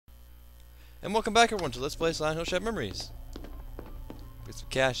And welcome back everyone to Let's Play Silent Hill Shed Memories. Get some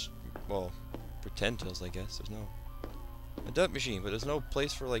cash, well, pretend tills I guess. There's no a dump machine, but there's no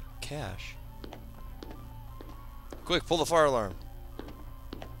place for like cash. Quick, pull the fire alarm.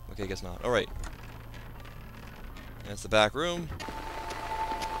 Okay, guess not. Alright. That's the back room.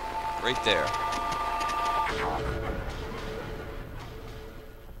 Right there.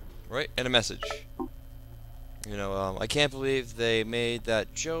 Right, and a message. You know, I can't believe they made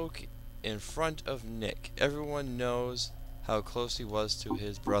that joke in front of Nick. Everyone knows how close he was to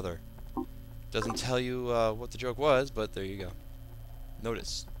his brother. Doesn't tell you what the joke was, but there you go.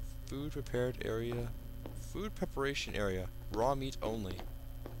 Notice, food prepared area, food preparation area, raw meat only.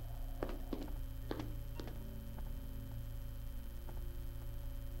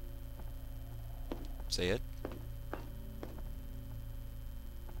 Say it.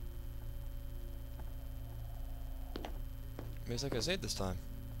 Maybe it's not gonna say it this time.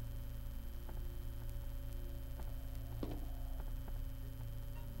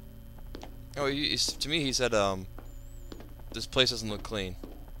 Oh, to me he said, this place doesn't look clean.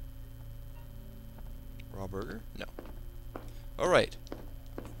 Raw burger? No. Alright.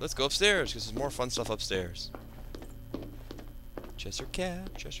 Let's go upstairs, because there's more fun stuff upstairs. Cheshire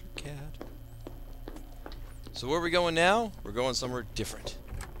Cat, Cheshire Cat. So where are we going now? We're going somewhere different.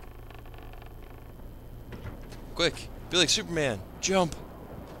 Quick! Be like Superman! Jump!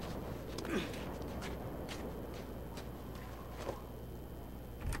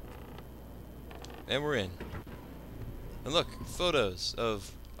 And we're in. And look, photos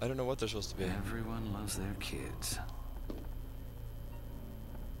of... I don't know what they're supposed to be. Everyone loves their kids.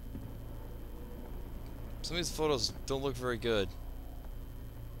 Some of these photos don't look very good.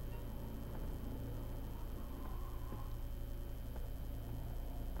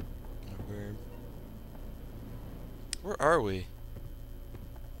 Where are we?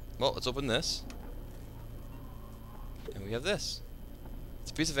 Well, let's open this. And we have this.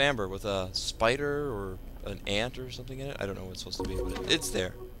 It's a piece of amber with a spider or an ant or something in it. I don't know what it's supposed to be, but it's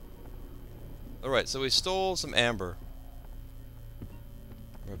there. Alright, so we stole some amber.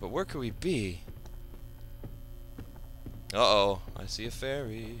 Right, but where could we be? Uh-oh, I see a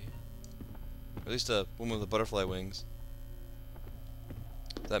fairy. Or at least a woman with butterfly wings.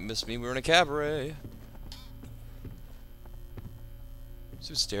 That must mean we're in a cabaret.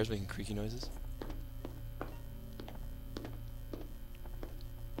 See stairs making creaky noises?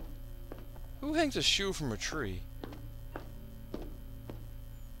 Who hangs a shoe from a tree?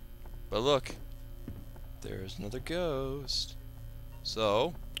 But look, there's another ghost.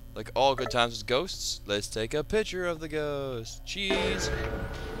 So, like all good times with ghosts, let's take a picture of the ghost. Cheese!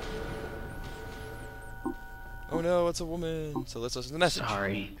 Oh no, it's a woman. So let's listen to the message.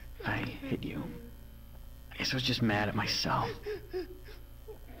 Sorry, I hit you. I guess I was just mad at myself.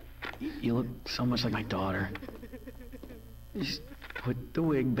 You look so much like my daughter. Just put the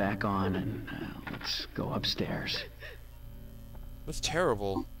wig back on and let's go upstairs. That's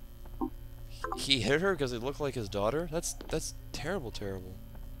terrible. He hit her because it looked like his daughter? That's terrible, terrible.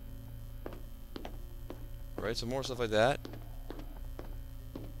 Right, some more stuff like that.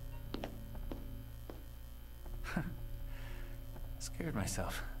 Scared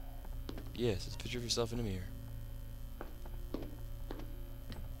myself. Yes, it's a picture of yourself in a mirror.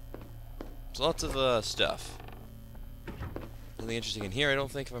 So lots of stuff. Nothing interesting in here, I don't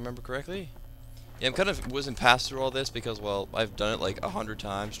think, if I remember correctly. Yeah, I'm kind of whizzing past through all this because, well, I've done it like 100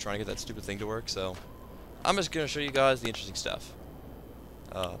 times trying to get that stupid thing to work, so I'm just going to show you guys the interesting stuff.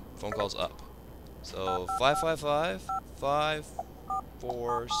 Phone calls up. So,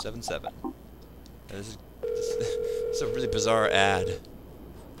 555-5477. And this is a really bizarre ad.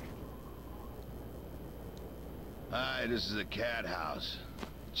 Hi, this is a cat house.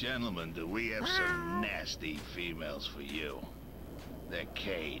 Gentlemen, do we have some nasty females for you? They're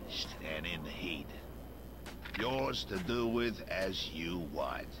caged and in the heat. Yours to do with as you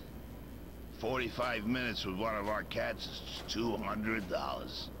want. 45 minutes with one of our cats is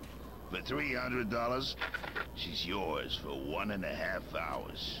 $200. For $300, she's yours for 1.5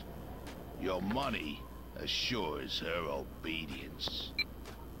 hours. Your money assures her obedience.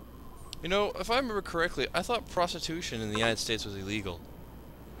 You know, if I remember correctly, I thought prostitution in the United States was illegal.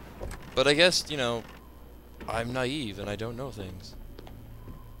 But I guess, you know, I'm naive and I don't know things.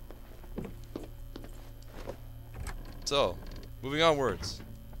 So, moving onwards.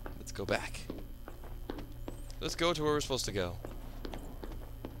 Let's go back. Let's go to where we're supposed to go.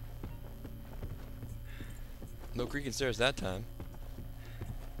 No creaking stairs that time.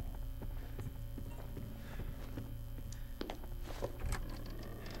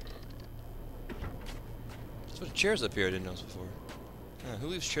 There's a bunch of chairs up here I didn't notice before. Who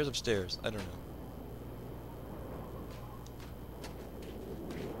leaves chairs upstairs? I don't know.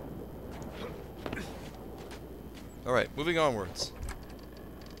 Alright, moving onwards.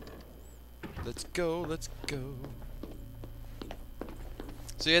 Let's go, let's go.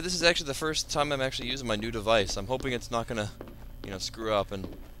 So yeah, this is actually the first time I'm actually using my new device. I'm hoping it's not gonna, you know, screw up, and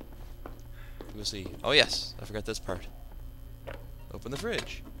we'll see. Oh yes, I forgot this part. Open the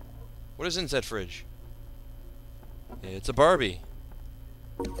fridge. What is in said fridge? It's a Barbie.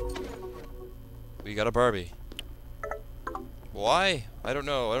 We got a Barbie. Why? I don't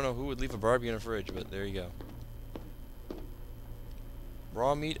know. I don't know who would leave a Barbie in a fridge, but there you go.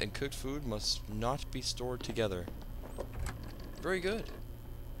 Raw meat and cooked food must not be stored together. Very good.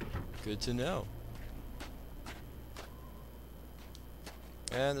 Good to know.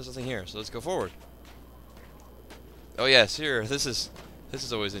 And there's nothing here, so let's go forward. Oh yes, here. This is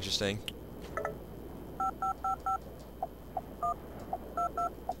always interesting.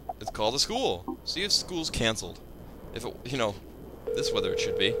 It's called a school. See if school's cancelled. If it, you know, this weather it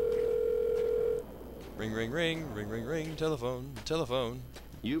should be. Ring, ring, ring, ring, ring, ring, telephone, telephone.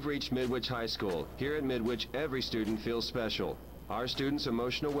 You've reached Midwich High School. Here at Midwich, every student feels special. Our students'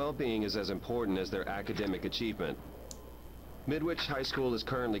 emotional well-being is as important as their academic achievement. Midwich High School is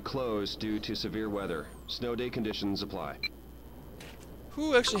currently closed due to severe weather. Snow day conditions apply.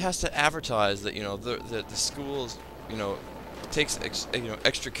 Who actually has to advertise that, you know, the schools, you know, takes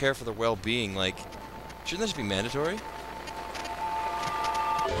extra care for their well-being? Like, shouldn't that just be mandatory?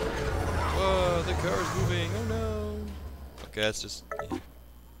 Whoa, the car is moving. Oh no. Okay, that's just. Yeah.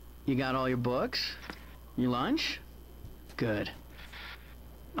 You got all your books? Your lunch? Good.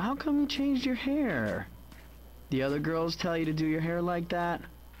 How come you changed your hair? The other girls tell you to do your hair like that?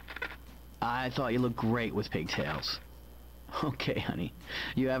 I thought you looked great with pigtails. Okay, honey.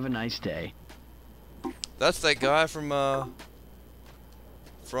 You have a nice day. That's that guy from the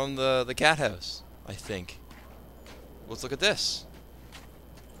cat house, I think. Let's look at this.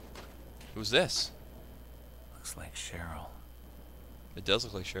 Who's this? Looks like Cheryl. It does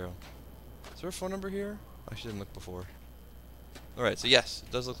look like Cheryl. Is there a phone number here? I actually didn't look before. Alright, so yes,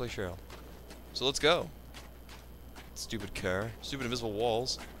 it does look like Cheryl. So let's go. Stupid car. Stupid invisible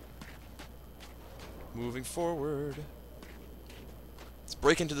walls. Moving forward. Let's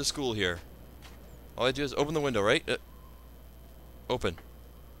break into the school here. All I do is open the window, right? Open.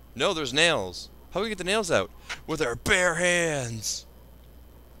 No, there's nails. How do we get the nails out? With our bare hands.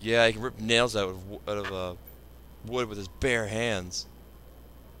 Yeah, he can rip nails out of wood with his bare hands.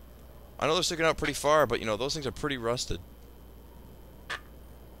 I know they're sticking out pretty far, but you know, those things are pretty rusted.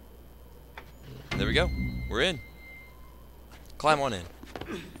 There we go. We're in. Climb on in.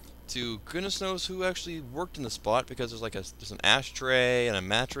 To goodness knows who actually worked in the spot, because there's an ashtray and a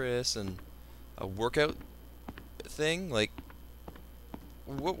mattress and a workout thing. Like,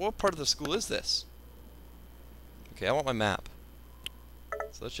 what part of the school is this? Okay, I want my map.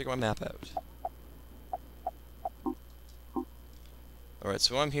 So let's check my map out. Alright,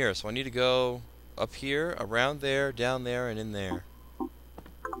 so I'm here. So I need to go up here, around there, down there, and in there. If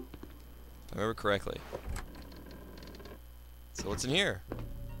I remember correctly. So what's in here?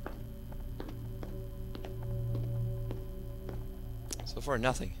 So far,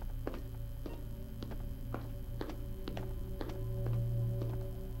 nothing.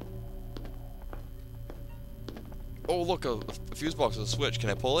 Oh, look, a fuse box with a switch. Can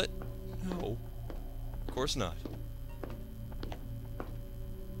I pull it? No. Of course not.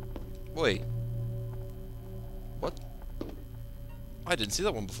 Wait. What? I didn't see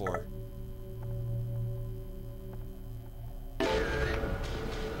that one before.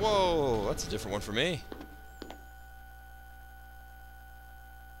 Whoa, that's a different one for me.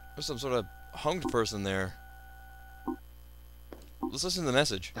 There's some sort of hunged person there. Let's listen to the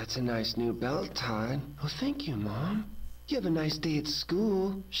message. That's a nice new belt, Todd. Oh, thank you, Mom. You have a nice day at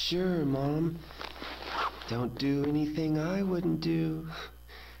school. Sure, Mom. Don't do anything I wouldn't do.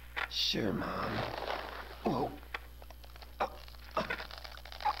 Sure, Mom. Whoa.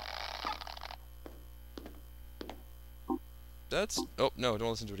 That's... Oh, no,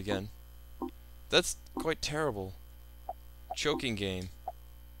 don't listen to it again. That's quite terrible. Choking game.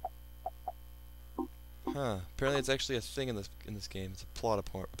 Huh. Apparently it's actually a thing in this game. It's a plot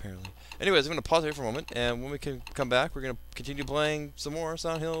apparently. Anyways, I'm going to pause here for a moment, and when we can come back, we're going to continue playing some more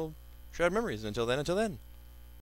Silent Hill Shroud Memories. And until then...